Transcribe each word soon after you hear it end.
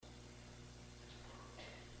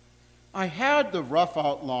I had the rough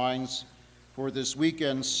outlines for this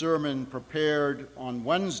weekend's sermon prepared on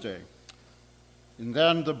Wednesday, and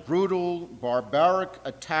then the brutal, barbaric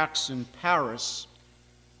attacks in Paris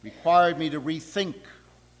required me to rethink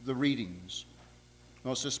the readings,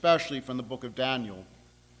 most especially from the book of Daniel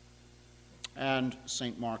and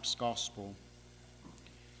St. Mark's Gospel.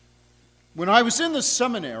 When I was in the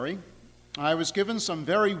seminary, I was given some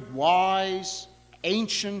very wise,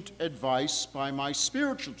 ancient advice by my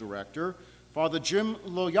spiritual director, Father Jim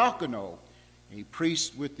Loiacono, a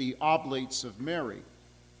priest with the Oblates of Mary.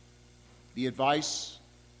 The advice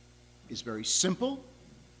is very simple,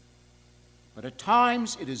 but at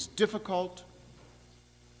times it is difficult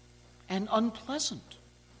and unpleasant.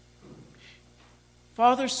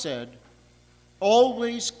 Father said,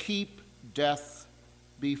 always keep death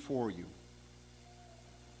before you.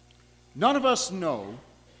 None of us know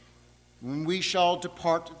when we shall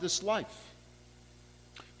depart this life.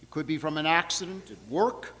 It could be from an accident at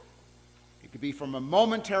work. It could be from a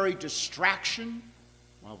momentary distraction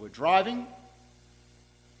while we're driving.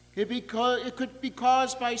 It could be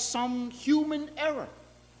caused by some human error.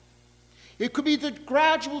 It could be the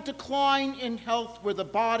gradual decline in health where the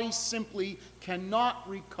body simply cannot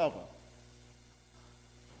recover.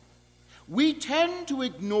 We tend to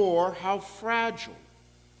ignore how fragile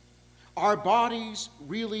our bodies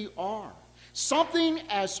really are. Something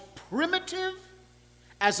as primitive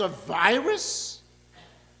as a virus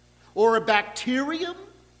or a bacterium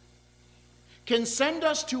can send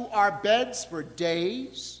us to our beds for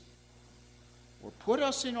days or put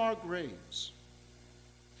us in our graves.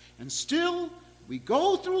 And still, we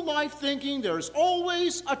go through life thinking there's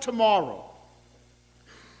always a tomorrow.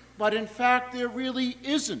 But in fact, there really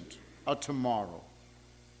isn't a tomorrow.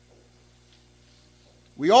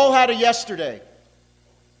 We all had a yesterday.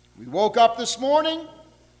 We woke up this morning,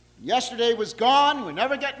 yesterday was gone, we're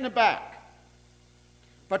never getting it back.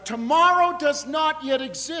 But tomorrow does not yet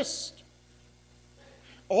exist.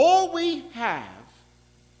 All we have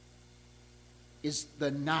is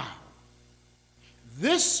the now,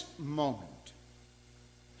 this moment.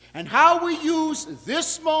 And how we use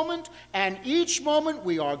this moment and each moment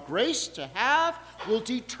we are graced to have will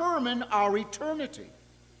determine our eternity.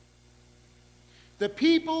 The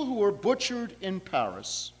people who were butchered in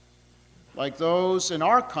Paris, like those in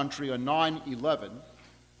our country on 9/11,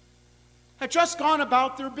 had just gone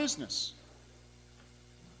about their business.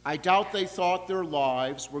 I doubt they thought their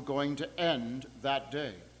lives were going to end that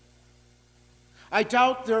day. I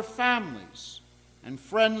doubt their families and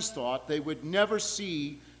friends thought they would never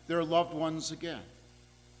see their loved ones again.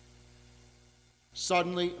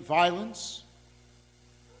 Suddenly, violence,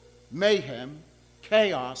 mayhem,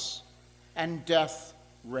 chaos, and death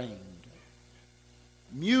reigned.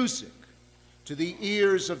 Music to the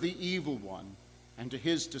ears of the evil one and to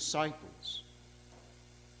his disciples.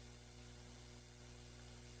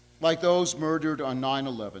 Like those murdered on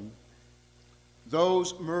 9/11,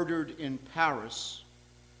 those murdered in Paris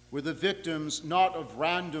were the victims not of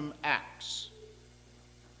random acts,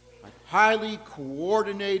 but highly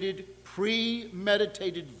coordinated,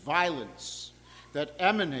 premeditated violence that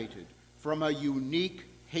emanated from a unique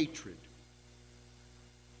hatred.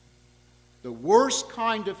 The worst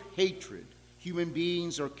kind of hatred human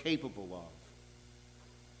beings are capable of.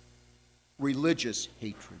 Religious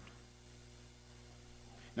hatred.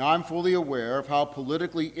 Now, I'm fully aware of how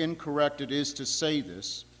politically incorrect it is to say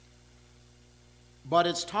this, but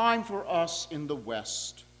it's time for us in the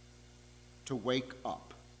West to wake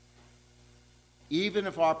up, even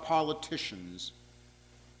if our politicians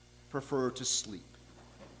prefer to sleep.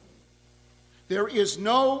 There is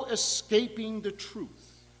no escaping the truth.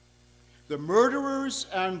 The murderers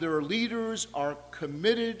and their leaders are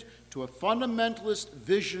committed to a fundamentalist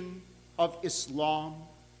vision of Islam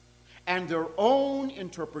and their own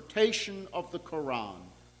interpretation of the Quran.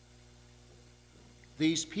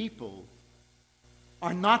 These people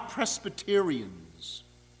are not Presbyterians.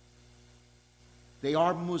 They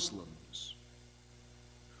are Muslims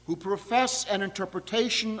who profess an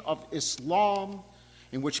interpretation of Islam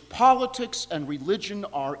in which politics and religion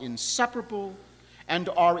are inseparable and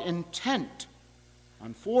are intent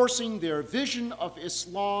on forcing their vision of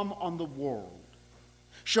Islam on the world,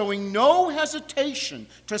 showing no hesitation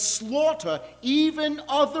to slaughter even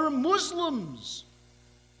other Muslims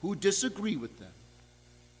who disagree with them.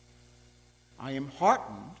 I am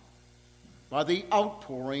heartened by the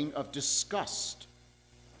outpouring of disgust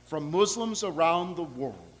from Muslims around the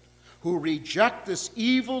world who reject this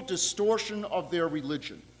evil distortion of their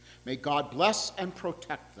religion. May God bless and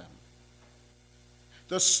protect them.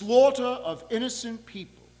 The slaughter of innocent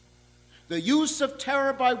people, The use of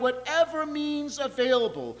terror by whatever means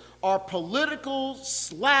available are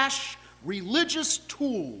political/religious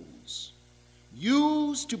tools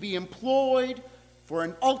used to be employed for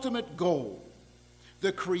an ultimate goal,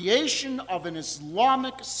 the creation of an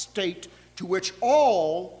Islamic state to which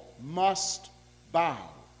all must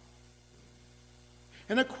bow.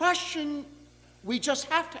 And a question we just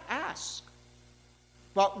have to ask,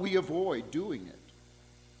 but we avoid doing it,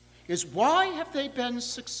 is why have they been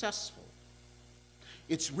successful?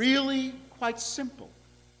 It's really quite simple.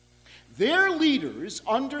 Their leaders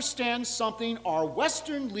understand something our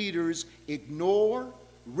Western leaders ignore,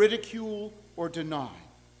 ridicule, or deny.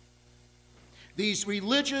 These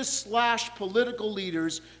religious/political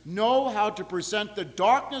leaders know how to present the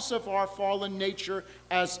darkness of our fallen nature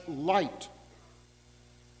as light,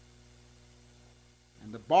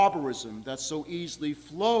 and the barbarism that so easily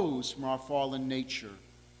flows from our fallen nature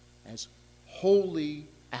as holy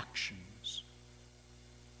actions.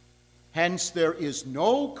 Hence, there is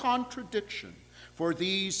no contradiction for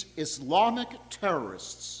these Islamic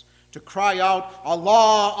terrorists to cry out,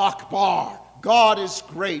 "Allah Akbar, God is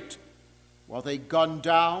great," while they gun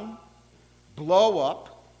down, blow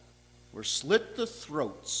up, or slit the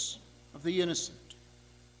throats of the innocent.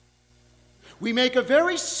 We make a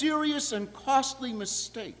very serious and costly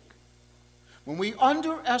mistake when we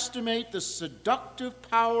underestimate the seductive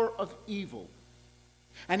power of evil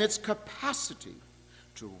and its capacity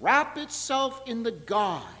to wrap itself in the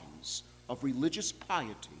guise of religious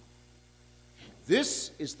piety.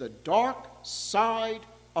 This is the dark side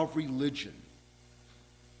of religion.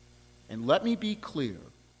 And let me be clear,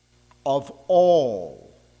 of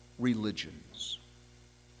all religions.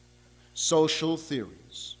 Social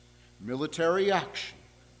theories, military action,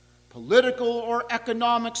 political or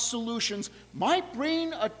economic solutions might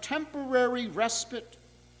bring a temporary respite,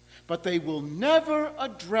 but they will never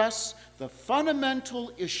address the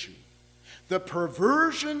fundamental issue, the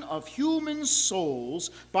perversion of human souls,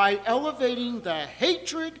 by elevating the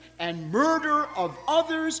hatred and murder of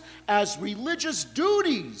others as religious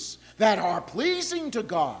duties that are pleasing to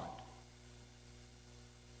God.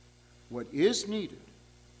 What is needed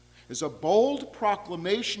is a bold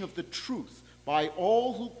proclamation of the truth by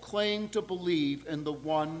all who claim to believe in the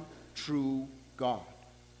one true God.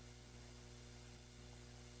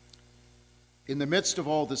 In the midst of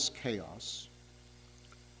all this chaos,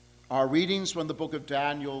 our readings from the book of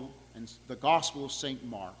Daniel and the Gospel of St.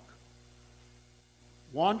 Mark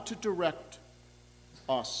want to direct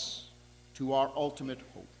us to our ultimate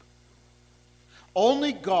hope.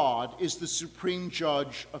 Only God is the supreme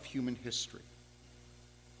judge of human history.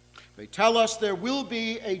 They tell us there will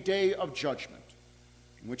be a day of judgment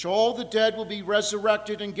in which all the dead will be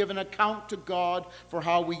resurrected and give an account to God for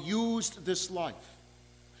how we used this life.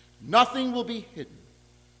 Nothing will be hidden,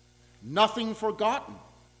 nothing forgotten.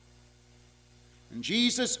 And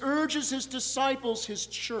Jesus urges his disciples, his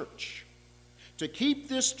church, to keep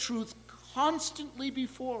this truth constantly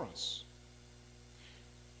before us.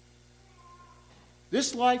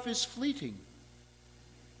 This life is fleeting.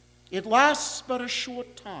 It lasts but a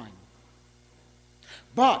short time.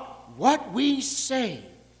 But what we say,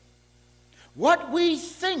 what we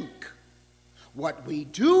think, what we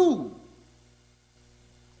do,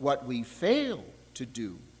 what we fail to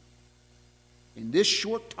do in this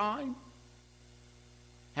short time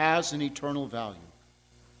has an eternal value.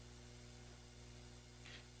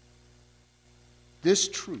 This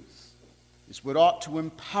truth is what ought to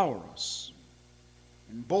empower us,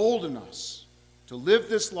 embolden us to live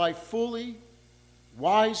this life fully,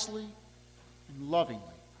 wisely, and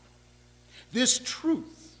lovingly. This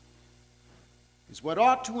truth is what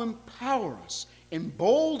ought to empower us,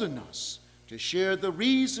 embolden us to share the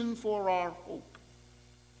reason for our hope,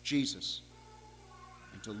 Jesus,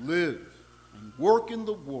 and to live and work in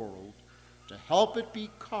the world to help it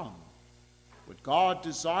become what God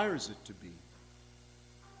desires it to be.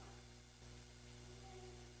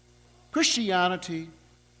 Christianity,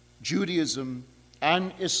 Judaism,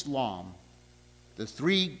 and Islam, the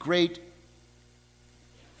three great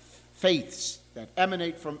faiths that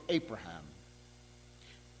emanate from Abraham,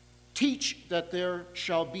 teach that there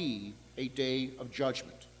shall be a day of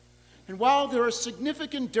judgment. And while there are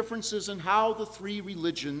significant differences in how the three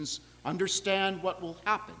religions understand what will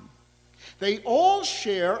happen, they all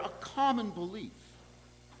share a common belief.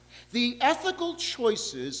 The ethical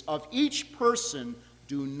choices of each person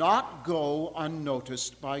do not go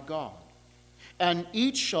unnoticed by God, and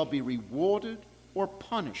each shall be rewarded or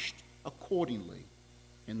punished accordingly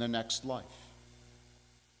in the next life.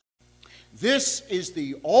 This is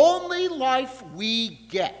the only life we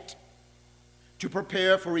get to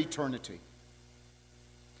prepare for eternity.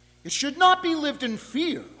 It should not be lived in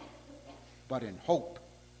fear, but in hope.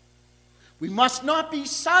 We must not be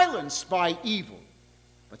silenced by evil,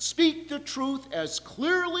 but speak the truth as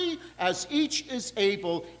clearly as each is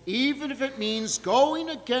able, even if it means going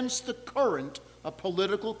against the current of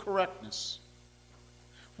political correctness.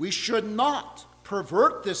 We should not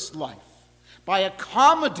pervert this life by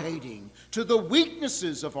accommodating to the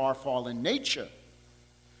weaknesses of our fallen nature,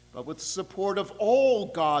 but with the support of all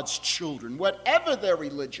God's children, whatever their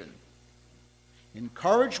religion,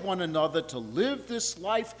 encourage one another to live this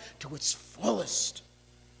life to its fullest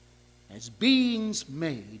as beings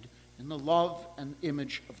made in the love and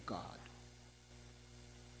image of God.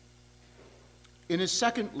 In his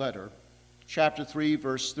second letter, chapter 3,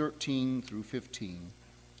 verse 13 through 15,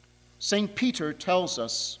 St. Peter tells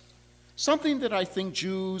us something that I think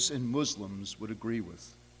Jews and Muslims would agree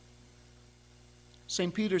with.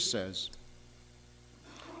 St. Peter says,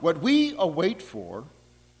 "What we await for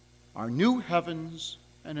are new heavens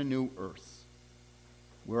and a new earth,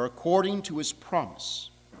 where according to his promise,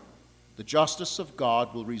 the justice of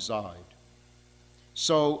God will reside.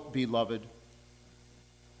 So, beloved,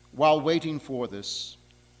 while waiting for this,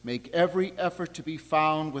 make every effort to be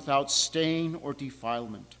found without stain or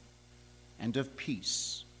defilement, and of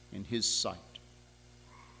peace in his sight.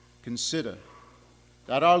 Consider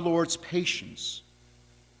that our Lord's patience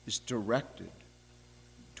is directed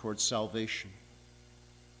towards salvation.